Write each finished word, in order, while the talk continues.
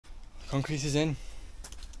Concrete is in.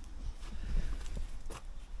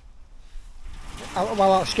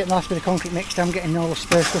 While I was getting the last bit of concrete mixed, I'm getting all the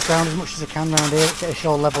spare stuff down as much as I can around here, get it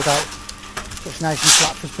all levelled out. So it's nice and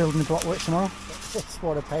flat for building the block work tomorrow. That's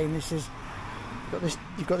what a pain this is.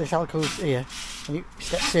 You've got this alcove here, and it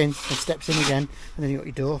steps in, and steps in again, and then you've got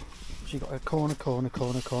your door. So you've got a corner,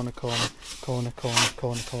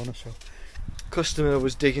 so. Customer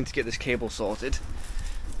was digging to get this cable sorted,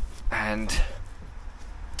 and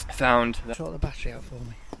found that. Sort the battery out for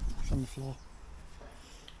me. It's on the floor.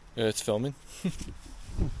 Yeah, it's filming.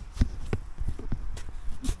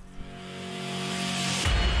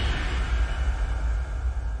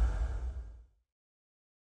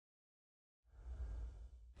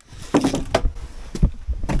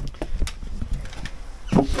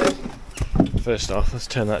 First off, let's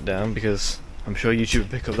turn that down because I'm sure YouTube will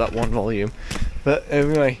pick up that one volume. But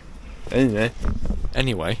anyway, good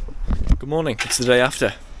morning. It's the day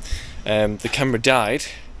after. The camera died,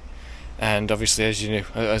 and obviously,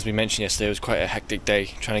 as we mentioned yesterday, it was quite a hectic day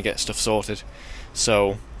trying to get stuff sorted.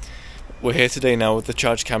 So we're here today now with the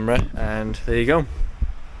charge camera, and there you go.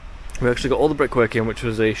 We actually got all the brickwork in, which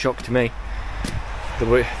was a shock to me. The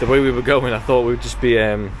way we were going, I thought we'd just be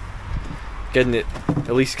getting it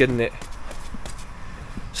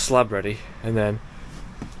slab ready, and then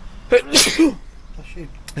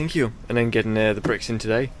thank you, and then getting the bricks in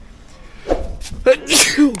today.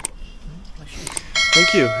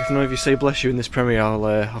 Thank you. If none of you say bless you in this premiere,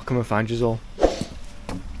 I'll come and find you all.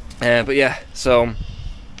 But yeah, so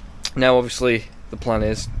now obviously the plan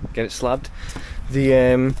is get it slabbed.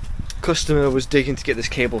 The customer was digging to get this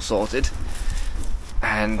cable sorted,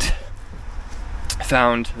 and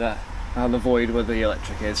found that the void where the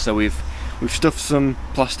electric is. So we've stuffed some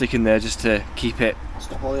plastic in there just to keep it.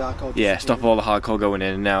 Stop all the hardcore. Yeah, stop all the hardcore going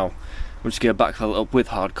in, and now we'll just get a backfill up with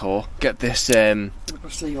hardcore. Get this. Put a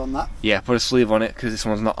sleeve on that. Yeah, put a sleeve on it because this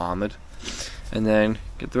one's not armoured, and then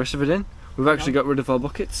get the rest of it in. We've actually got rid of our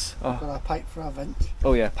buckets. We've got our pipe for our vent.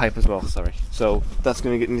 Oh yeah, pipe as well. Sorry. So that's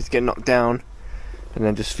going to need to get knocked down, and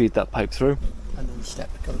then just feed that pipe through. And then the step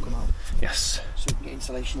got to come out. Yes. So we can get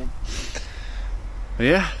insulation in. But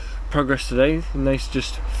yeah, progress today. Nice,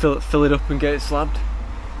 just fill it up and get it slabbed.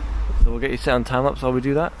 So we'll get you set on time lapse while we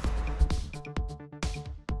do that.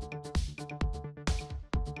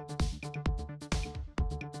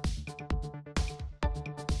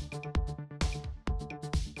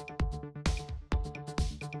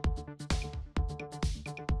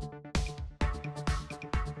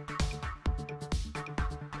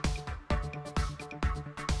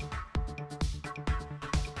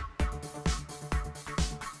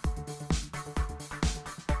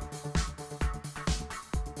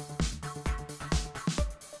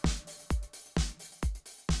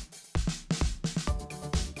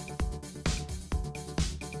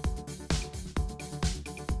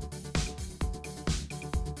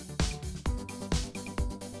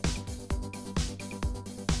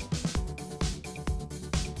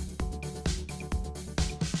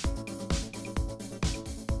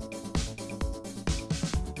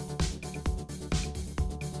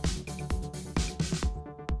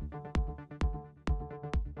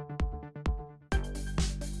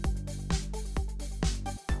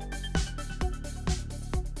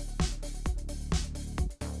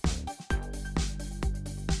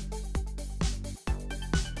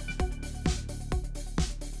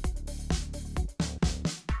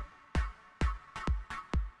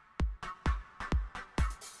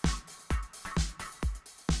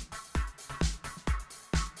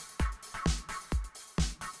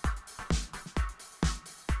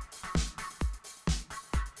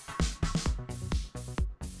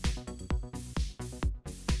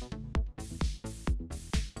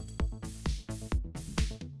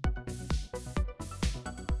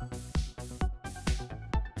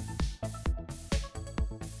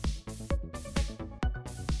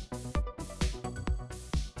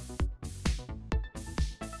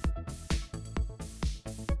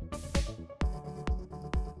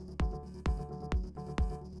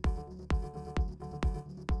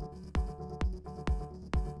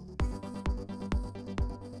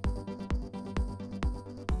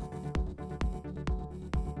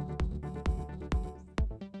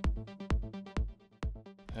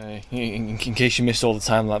 In case you missed all the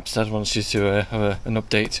time lapse, I wanted you to have an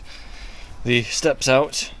update. The steps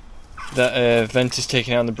out, that vent is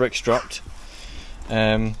taken out and the bricks dropped.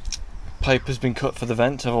 Pipe has been cut for the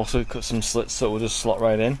vent. I've also cut some slits so it will just slot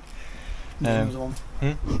right in. One.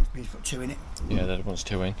 We've got 2 in it. Yeah, that one's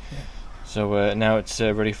 2 in. Yeah. So now it's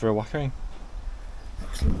ready for a whackering.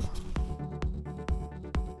 Excellent.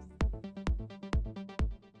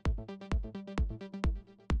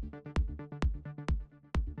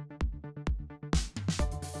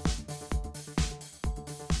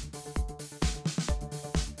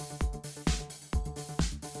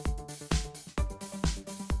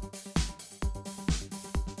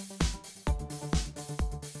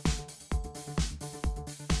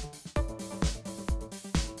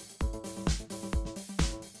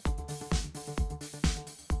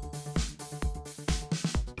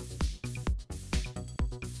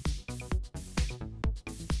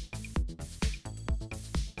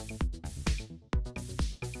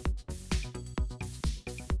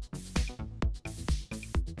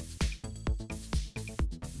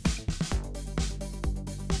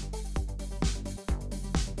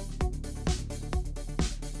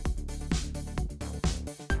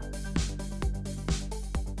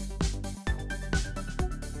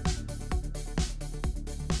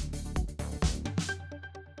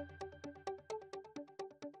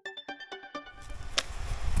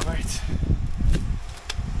 Right,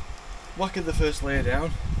 whacking the first layer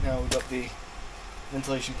down. Now we've got the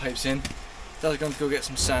ventilation pipes in. Dad's going to go get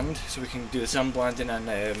some sand so we can do the sand blinding and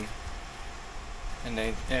then what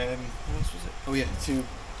else was it? Oh yeah, to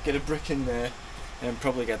get a brick in there and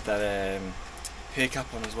probably get that pier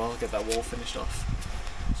cap on as well, get that wall finished off.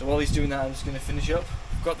 So while he's doing that, I'm just going to finish up.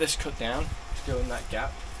 I've got this cut down to go in that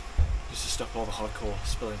gap just to stop all the hardcore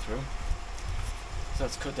spilling through. So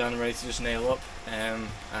that's cut down and ready to just nail up and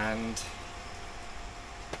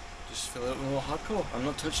just fill it up with more hardcore. I'm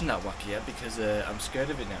not touching that whacker yet because I'm scared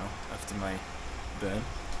of it now after my burn.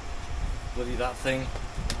 Bloody that thing.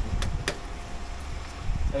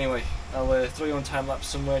 Anyway, I'll throw you on time lapse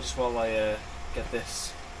somewhere just while I get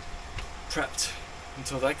this prepped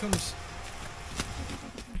until that comes.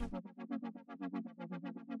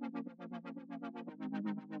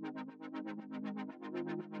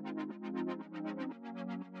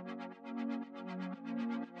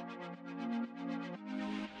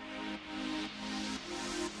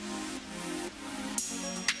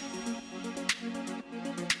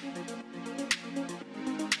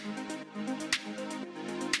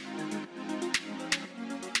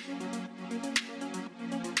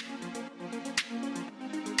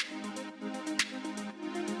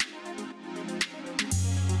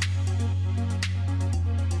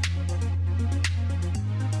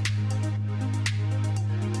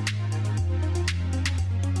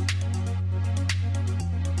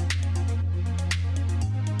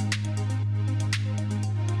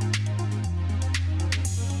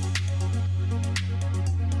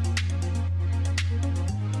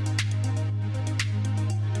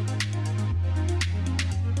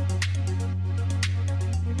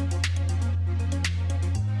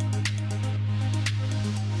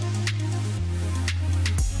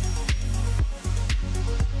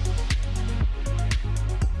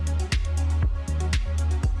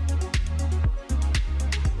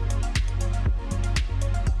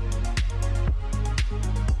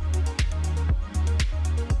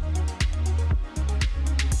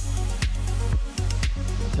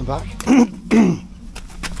 Back.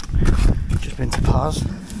 Just been to Pars,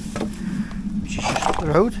 which is just up the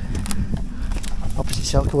road, opposite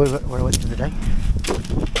Selka where I went the other day.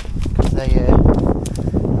 Because they,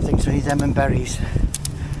 I think some of these M&M berries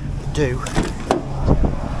do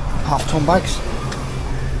half-ton bags,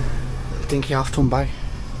 dinky half-ton bag.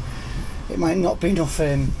 It might not be enough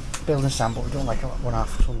building sand, but we don't like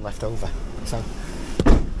 1/2 ton left over. So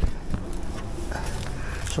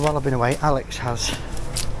while I've been away, Alex has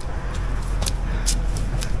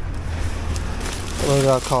loaded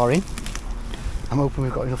our car in. I'm hoping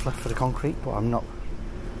we've got enough left for the concrete, but I'm not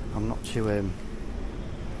too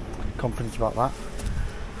confident about that.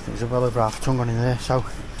 I think there's well over 1/2 ton gone in there, so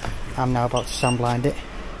I'm now about to sand blind it.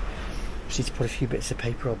 Just need to put a few bits of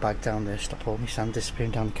paper or bag down there, stop all my sand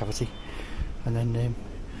disappearing down the cavity, and then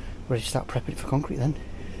ready to start prepping it for concrete. Then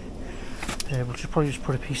we'll probably just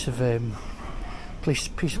put a piece of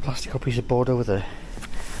plastic or piece of board over there,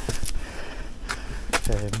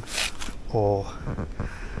 or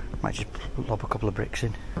might just lob a couple of bricks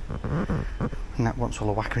in, and that once all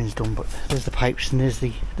the whackering's done. But there's the pipes and there's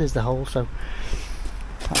the hole, so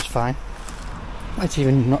that's fine. Might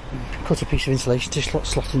even not cut a piece of insulation to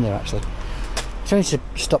slot in there actually. It's only to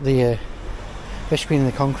stop the basically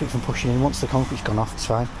the concrete from pushing in. Once the concrete's gone off, it's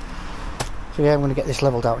fine. So yeah, I'm going to get this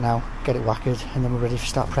levelled out now, get it whackered, and then we're ready to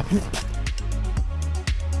start prepping it.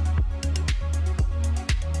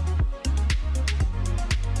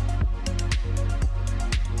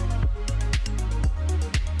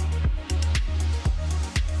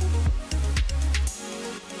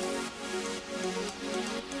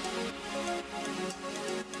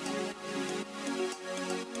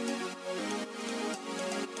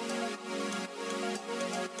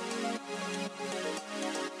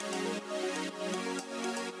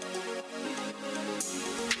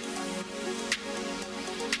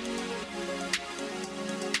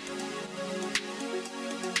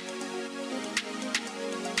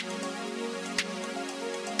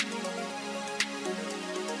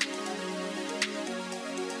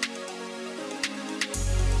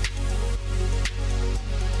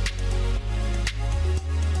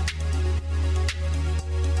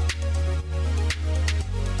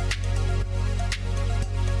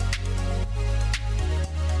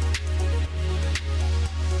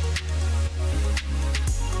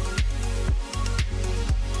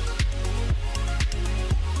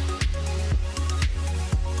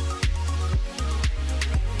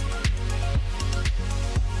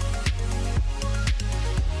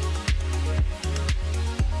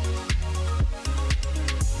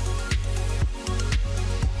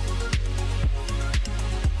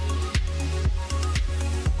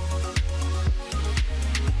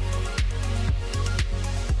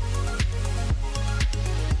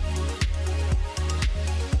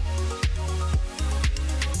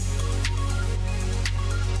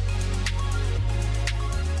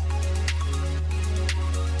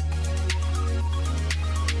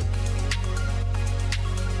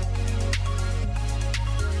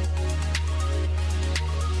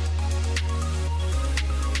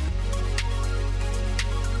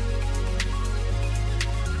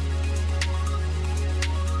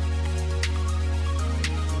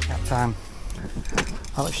 time,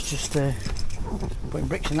 Alex just putting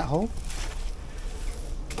bricks in that hole.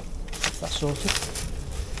 That's sorted.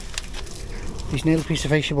 He's nailed a piece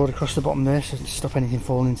of fascia board across the bottom there so to stop anything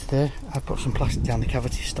falling into there. I've put some plastic down the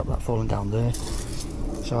cavity to stop that falling down there.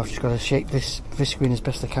 So I've just got to shape this visqueen as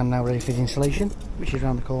best I can now, ready for the insulation, which is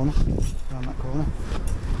around the corner, around that corner.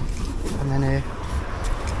 And then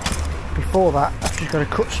before that, I've just got to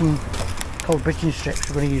cut some cold bridging strips.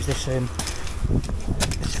 We're going to use this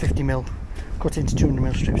 50mm, cut into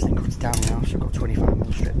 200mm strips, then cut it down now. So I've got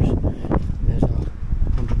 25mm strips. There's our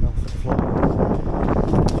 100mm for the floor.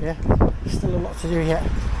 So yeah, still a lot to do yet.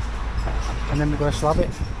 And then we've got to slab it,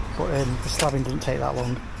 but the slabbing doesn't take that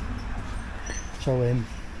long. So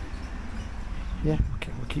yeah,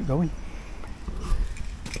 we'll keep going.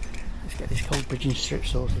 Let's get this cold bridging strip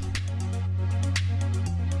sorted.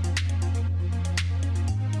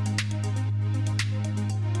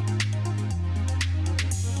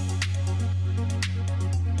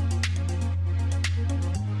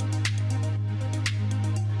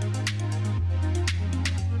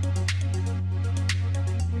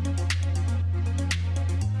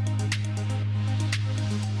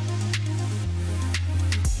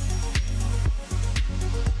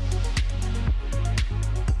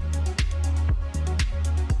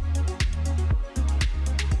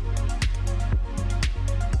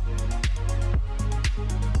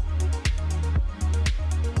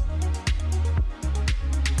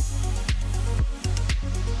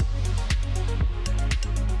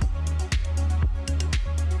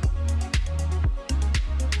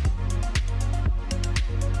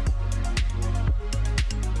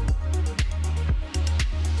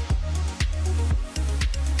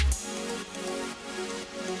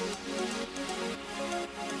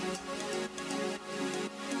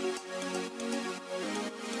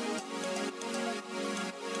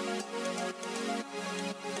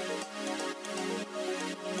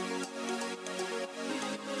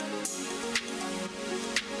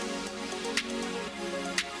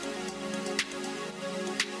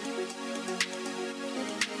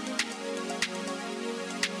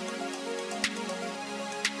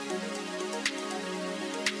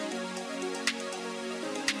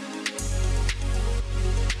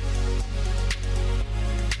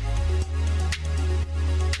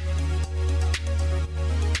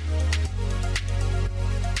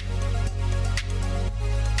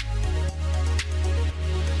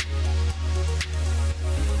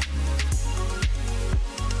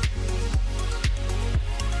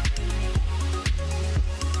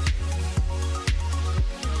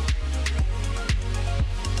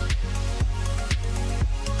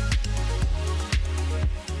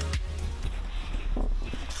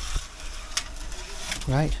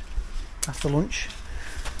 Right, after lunch,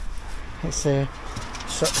 it's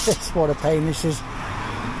what a pain this is.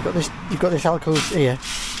 You've got this alcove here,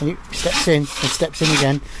 and it steps in, and steps in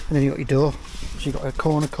again, and then you've got your door. So you've got a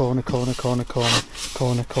corner. So 1,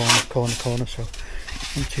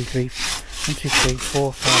 2, 3,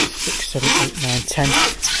 4, 5, 6, 7, 8, 9,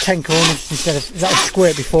 10 corners instead of that was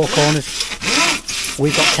square before corners.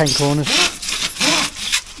 We've got 10 corners,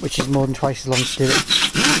 which is more than twice as long to do it.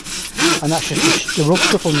 And that's just the rough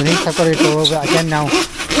stuff underneath. I've got to go over that again now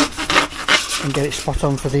and get it spot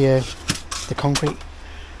on for the concrete.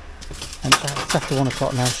 And it's after 1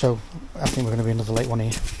 o'clock now, so I think we're going to be another late one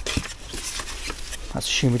here. Let's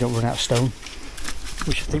assume we don't run out of stone,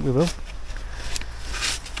 which I think we will.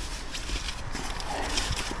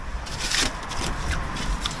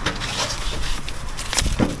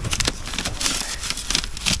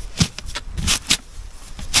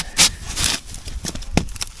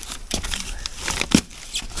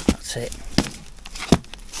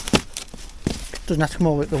 It doesn't have to come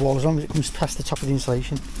all the way up the wall as long as it comes past the top of the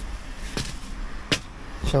insulation.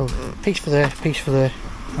 So piece for there,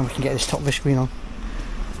 and we can get this top visqueen on.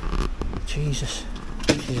 Jesus,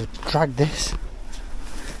 drag this.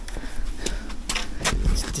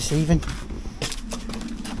 It's deceiving,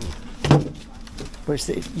 but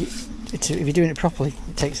if you're doing it properly,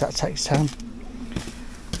 it takes time.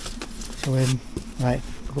 So right,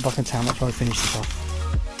 we'll go back in town. That's why we finish this off.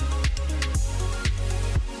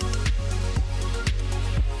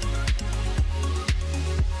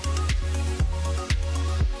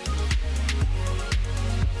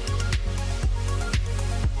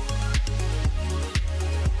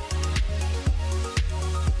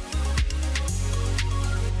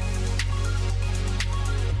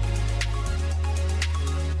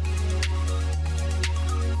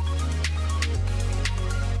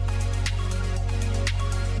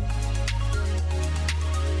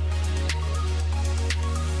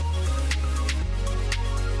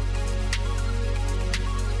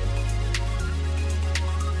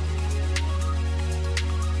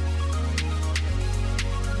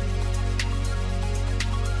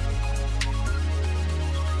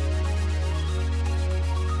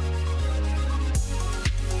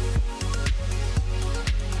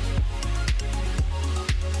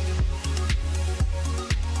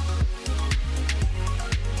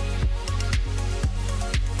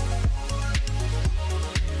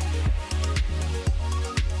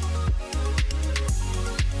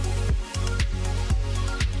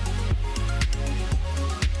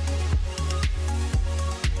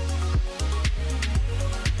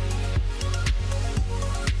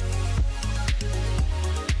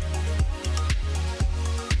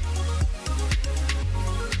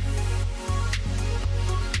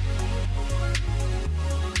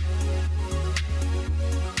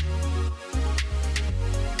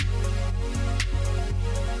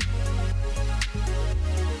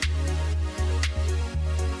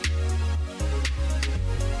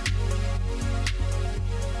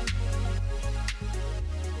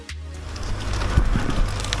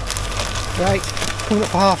 Right, coming up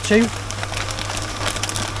for 2:30,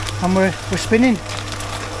 and we're spinning.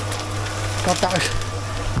 God, that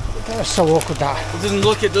was so awkward. That it doesn't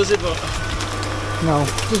look it, does it? But no, it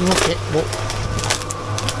doesn't look it. But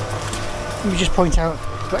let me just point out,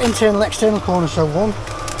 we've got internal, external corners. So 1,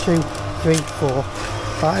 2, 3, 4,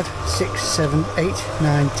 5, 6, 7, 8,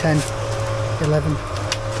 9, 10, 11.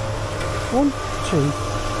 1, 2,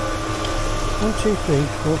 3,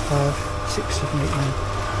 4, 5, 6, 7, 8, 9.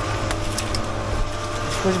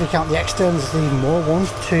 I suppose if you count the externals, there's even more. 1,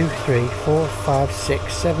 2, 3, 4, 5,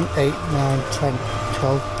 6, 7, 8, 9, 10,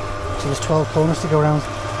 12. So there's 12 corners to go around.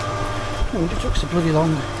 Oh, it took so bloody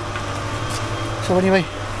long. So anyway,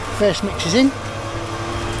 first mix is in,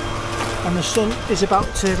 and the sun is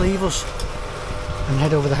about to leave us and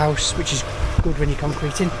head over the house, which is good when you're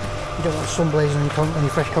concreting. You don't want sun blazing on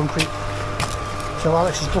your fresh concrete. So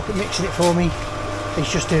Alex is bucket mixing it for me.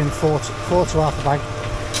 He's just doing 4 to half a bag.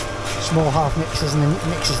 Small half mixes, and then it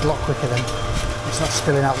mixes a lot quicker then. It's not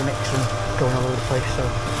spilling out the mix and going all over the place. So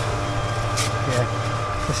yeah,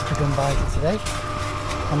 this will be done by today.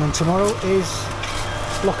 And then tomorrow is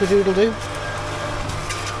block-a-doodle-doo.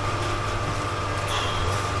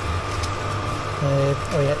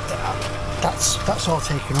 Oh yeah, that's all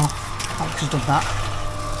taken off. Alex has done that.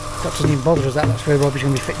 That doesn't even bother us. That's where Robbie's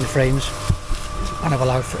going to be fitting the frames. And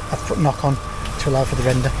I've put knock on to allow for the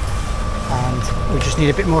render. And we just need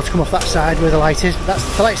a bit more to come off that side where the light is. But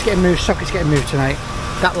the light's getting moved, socket's getting moved tonight.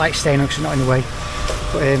 That light's staying on because it's not in the way.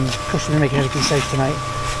 But customer making everything safe tonight.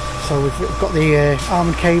 So we've got the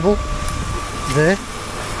almond cable there.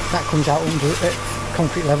 That comes out under at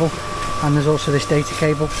concrete level. And there's also this data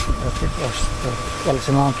cable. Well, it's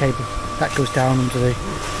an alarm cable that goes down under the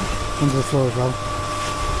floor as well.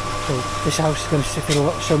 So this house is going to feel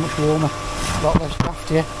so much warmer, a lot less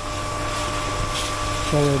draftier.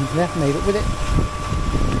 So yeah, made up with it.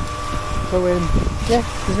 So yeah,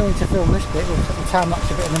 there's no need to film this bit. We'll time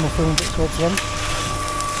lapse a bit and then we'll film a bit towards the end.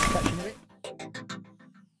 Catch you in a bit.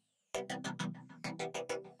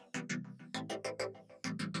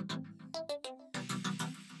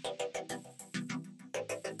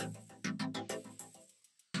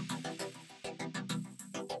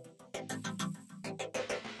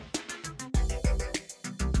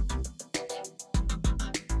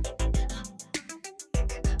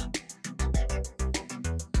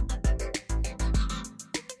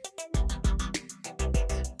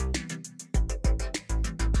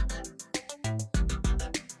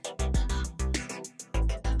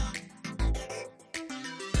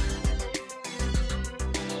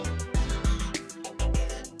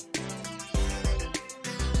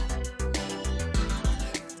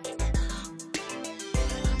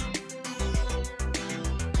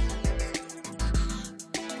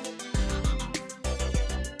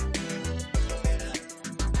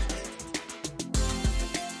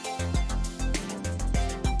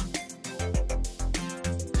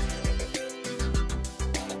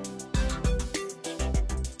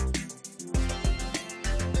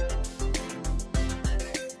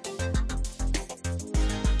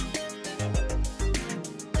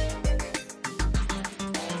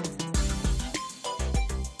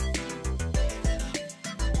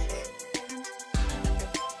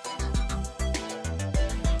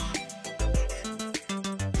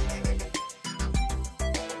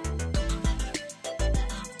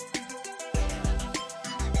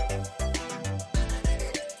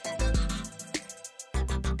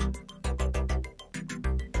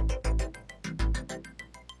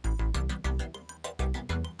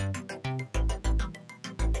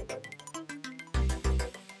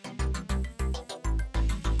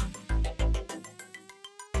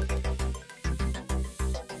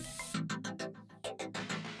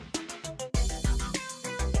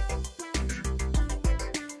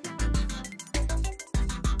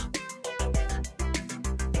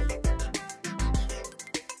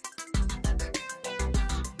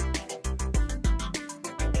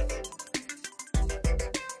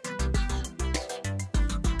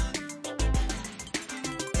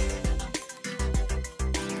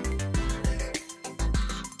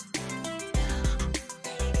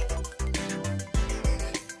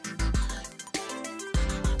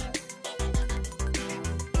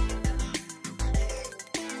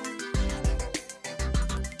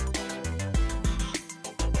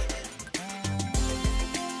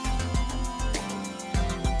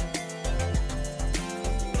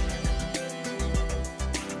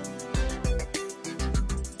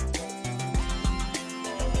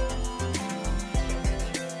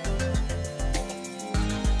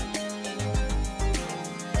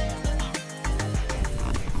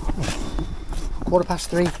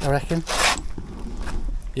 $3:15, I reckon.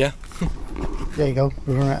 Yeah. there you go,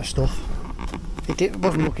 we're running out of stuff. It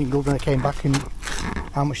wasn't looking good when I came back and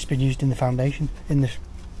how much it's been used in the foundation, in the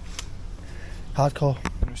hardcore.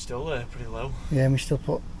 We're still there, pretty low. Yeah, and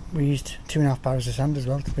we used 2.5 barrels of sand as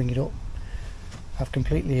well to bring it up. I've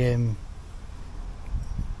completely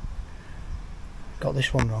got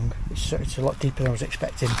this one wrong. It's a lot deeper than I was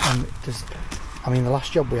expecting, and the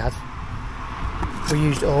last job we had, we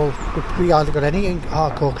used we hardly got any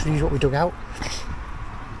hardcore because we used what we dug out.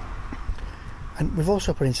 And we've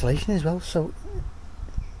also put insulation as well, so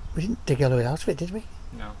we didn't dig all the way out of it, did we?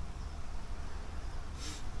 No.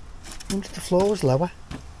 I wonder if the floor was lower.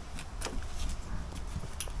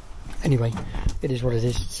 Anyway, it is what it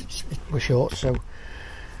is. We're short, so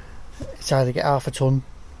it's either get half a ton,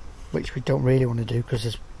 which we don't really want to do because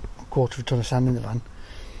there's a quarter of a ton of sand in the van,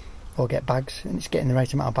 or get bags, and it's getting the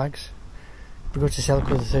right amount of bags. We go to Selco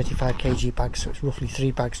with 35 kg bags, so it's roughly 3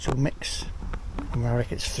 bags to a mix. And I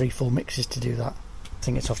reckon it's 3 full mixes to do that. I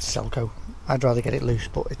think it's off to Selco. I'd rather get it loose,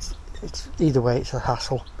 but it's either way it's a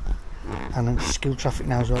hassle. And it's school traffic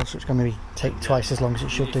now as well, so it's going to take twice as long as it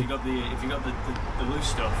should do. If you got the loose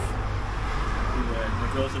stuff, the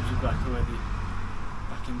grill tubs would back already.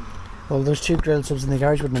 Back in. Well, those 2 grill tubs in the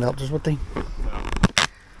garage wouldn't have helped us, would they? No.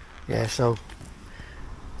 Yeah, so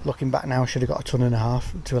looking back now, I should have got 1.5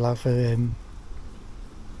 tons to allow for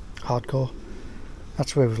hardcore.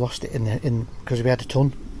 That's where we've lost it because we had 1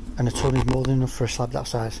 ton, and 1 ton is more than enough for a slab that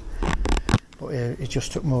size. But it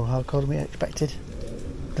just took more hardcore than we expected,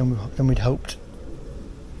 than we'd hoped.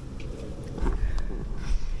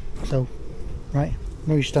 So, right,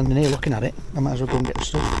 no use standing here looking at it. I might as well go and get the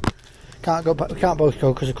stuff. Can't go back. We can't both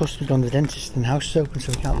go because the customer's gone to the dentist and the house is open,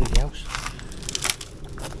 so we can't leave the house.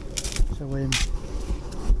 So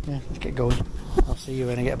yeah, let's get going. I'll see you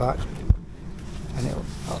when I get back.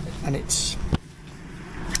 And it's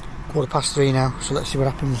 3:15 now, so let's see what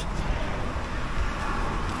happens.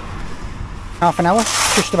 Half an hour,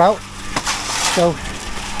 just about. So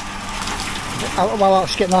while I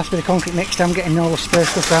was getting the last bit of concrete mixed, I'm getting all the spare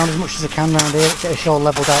stuff down as much as I can around here, get this all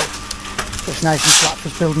levelled out so it's nice and flat for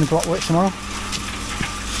building the block work tomorrow.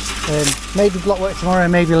 Maybe block work tomorrow,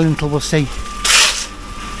 maybe lintel, we'll see.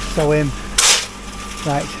 So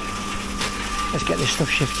right, let's get this stuff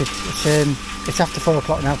shifted. It's after 4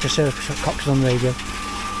 o'clock now, because Sarah Cox is on the radio.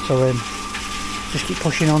 So just keep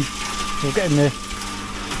pushing on. We'll get in there.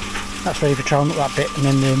 That's ready for trialing up that bit, and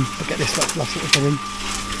then we'll get this last little thing in.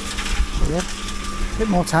 So yeah, a bit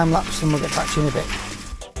more time lapse and we'll get back to you in a bit.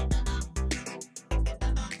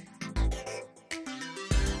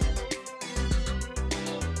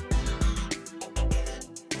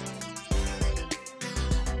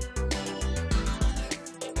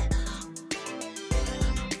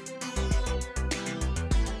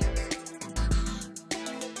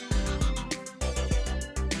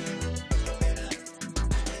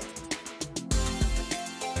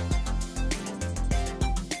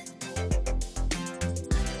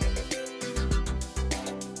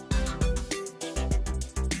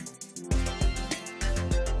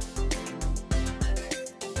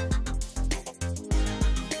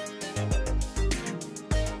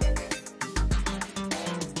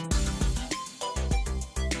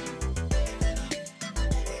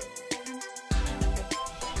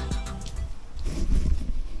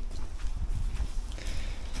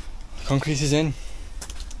 Concrete is in.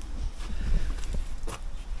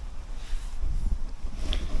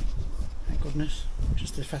 Thank goodness.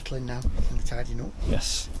 Just the fettling now and the tidying up.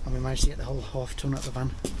 Yes. And we managed to get the whole half ton out of the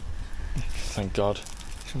van. Thank God.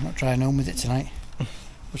 So we're not driving home with it tonight.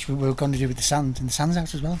 Which we were going to do with the sand, and the sand's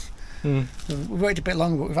out as well. Mm. So we've waited a bit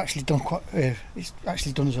longer, but we've actually done quite. It's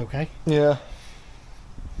actually done us okay. Yeah.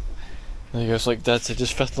 There you go. It's like that's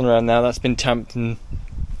just fettling around now. That's been tamped and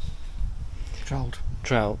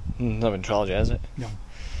Troweled. Not been troweled yet, has it? No.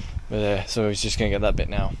 But so he's just gonna get that bit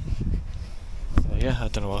now. So yeah, I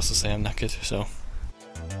don't know what else to say. I'm knackered. So.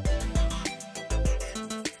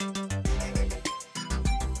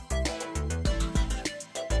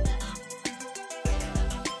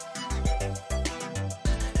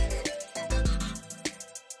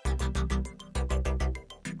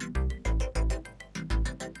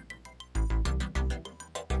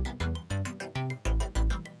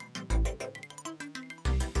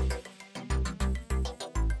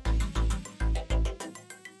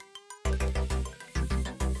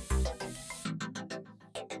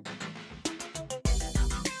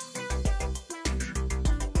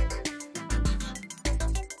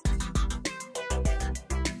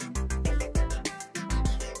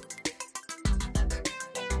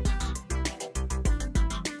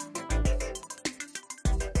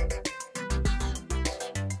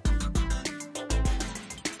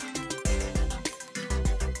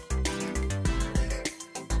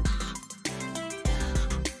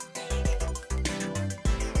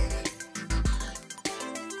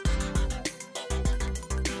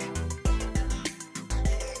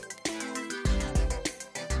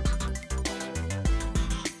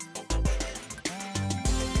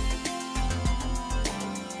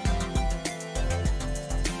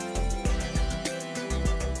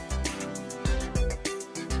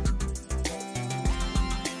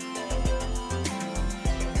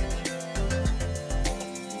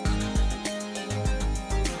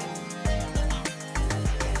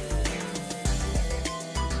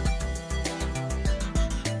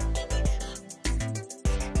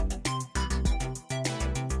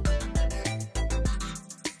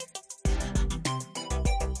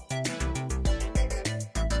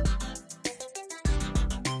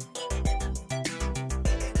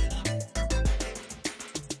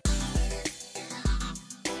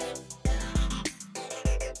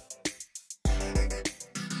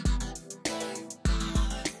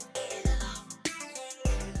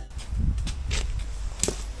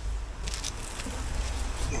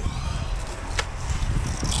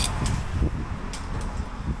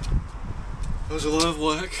 It was a lot of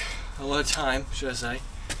work, a lot of time, should I say,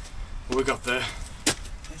 but we got there.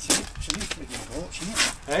 It's only a bloody porch, isn't it?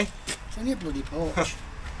 Hey? It's only a bloody porch.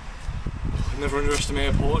 Never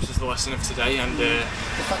underestimate a porch is the lesson of today, and the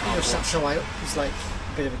fact that you're sat so high up is like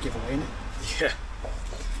a bit of a giveaway, isn't it? Yeah.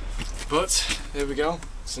 But there we go.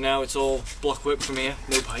 So now it's all block work from here,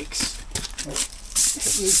 no pikes. Just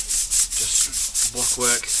block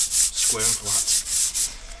work, square and flat.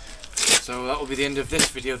 So that will be the end of this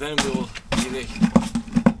video then. We'll see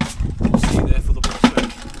you there for the block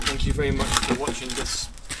work. Thank you very much for watching this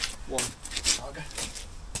one. Saga.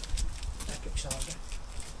 Epic saga.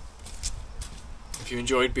 If you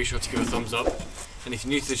enjoyed, be sure to give a thumbs up. And if you're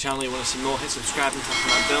new to the channel, you want to see more, hit subscribe and tap on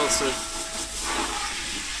that bell so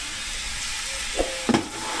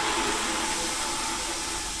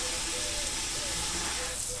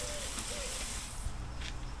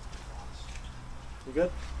we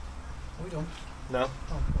good? Are we done? No.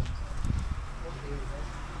 Oh,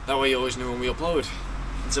 That way you always know when we upload.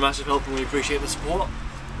 It's a massive help and we appreciate the support.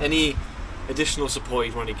 Any additional support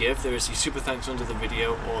you'd want to give, there is the super thanks under the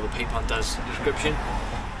video or the PayPal description.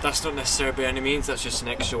 That's not necessary by any means, that's just an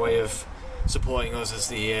extra way of supporting us as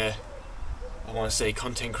the, I want to say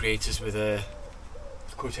content creators with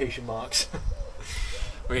quotation marks,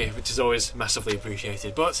 which is always massively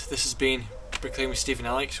appreciated. But this has been Bricklaying with Steve and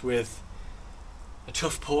Alex with a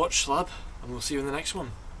tough porch slab, and we'll see you in the next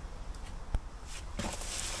one.